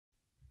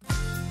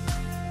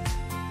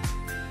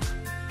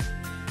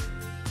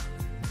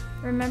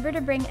Remember to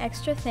bring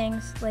extra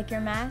things like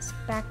your mask,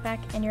 backpack,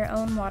 and your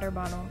own water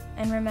bottle.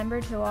 And remember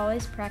to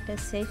always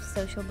practice safe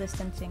social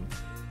distancing.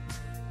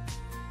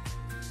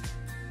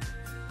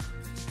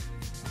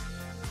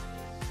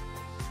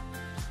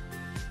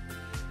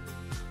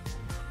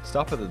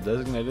 Stop at the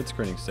designated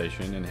screening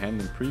station and hand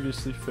them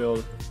previously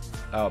filled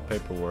out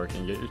paperwork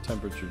and get your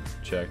temperature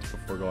checked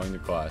before going to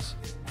class.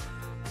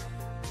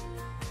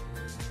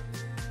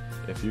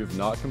 If you have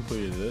not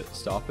completed it,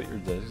 stop at your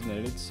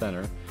designated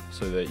center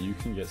so that you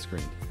can get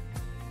screened.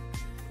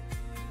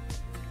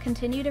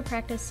 Continue to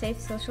practice safe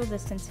social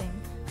distancing.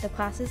 The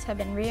classes have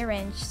been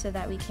rearranged so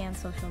that we can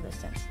social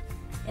distance.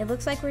 It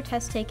looks like we're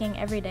test taking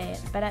every day,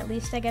 but at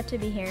least I get to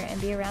be here and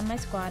be around my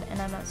squad,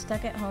 and I'm not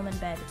stuck at home in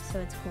bed, so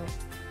it's cool.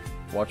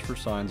 Watch for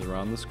signs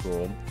around the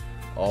school.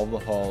 All the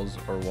halls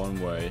are one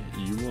way.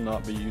 You will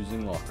not be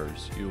using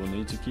lockers. You will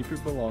need to keep your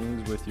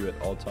belongings with you at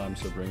all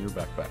times, so bring your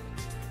backpack.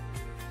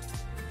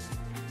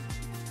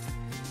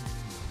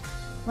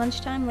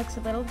 Lunchtime looks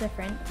a little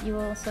different. You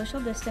will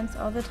social distance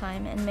all the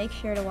time and make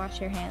sure to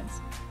wash your hands.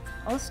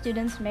 All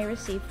students may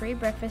receive free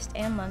breakfast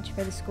and lunch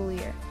for the school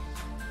year.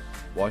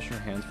 Wash your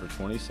hands for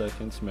 20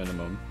 seconds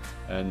minimum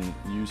and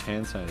use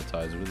hand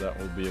sanitizer that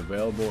will be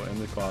available in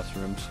the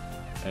classrooms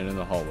and in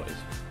the hallways.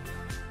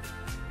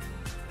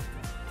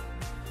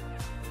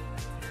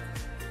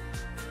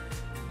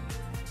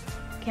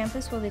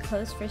 Campus will be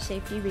closed for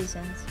safety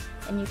reasons,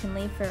 and you can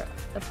leave for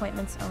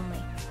appointments only.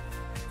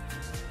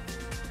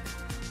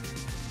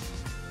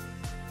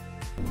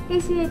 Hey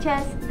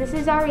CHS, this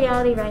is our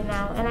reality right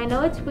now, and I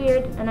know it's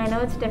weird and I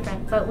know it's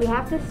different, but we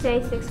have to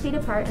stay 6 feet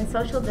apart and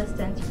social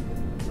distance,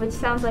 which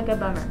sounds like a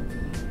bummer.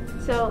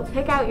 So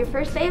pick out your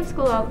first day of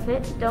school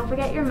outfit, don't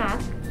forget your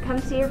mask, come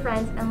see your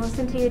friends, and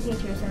listen to your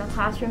teachers in a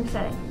classroom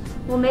setting.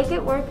 We'll make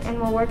it work and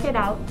we'll work it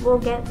out. We'll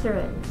get through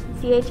it.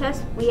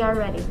 CHS, we are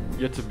ready. We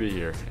get to be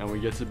here, and we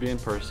get to be in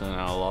person,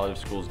 and a lot of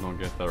schools don't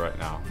get that right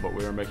now. But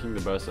we are making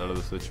the best out of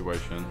the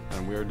situation,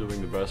 and we are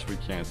doing the best we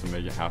can to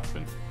make it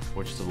happen,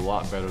 which is a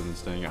lot better than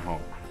staying at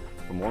home.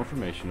 For more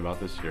information about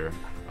this year,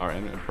 our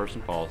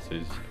in-person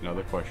policies, and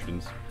other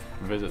questions,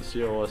 visit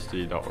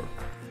colsd.org.